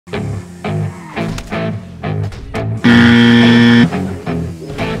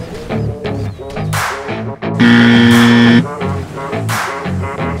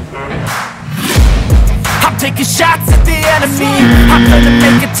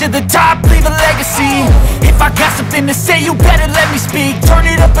to the top, leave a legacy. If I got something to say, you better let me speak. Turn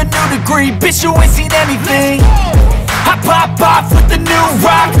it up a new degree, bitch, you ain't seen anything. I pop off with the new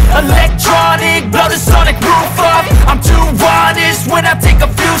rock, electronic, blow the sonic roof up. I'm too honest when I take a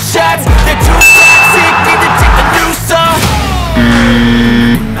few shots. They're too toxic, need to take the noose off.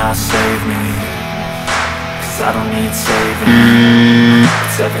 Now save me, cause I don't need saving.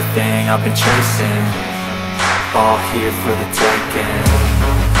 It's everything I've been chasing, all here for the taking.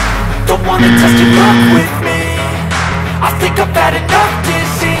 Don't wanna test your luck with me, I think I've had enough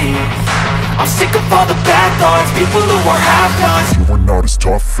disease. I'm sick of all the bad thoughts, people who are half-nots. You are not as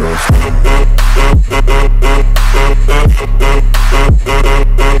tough as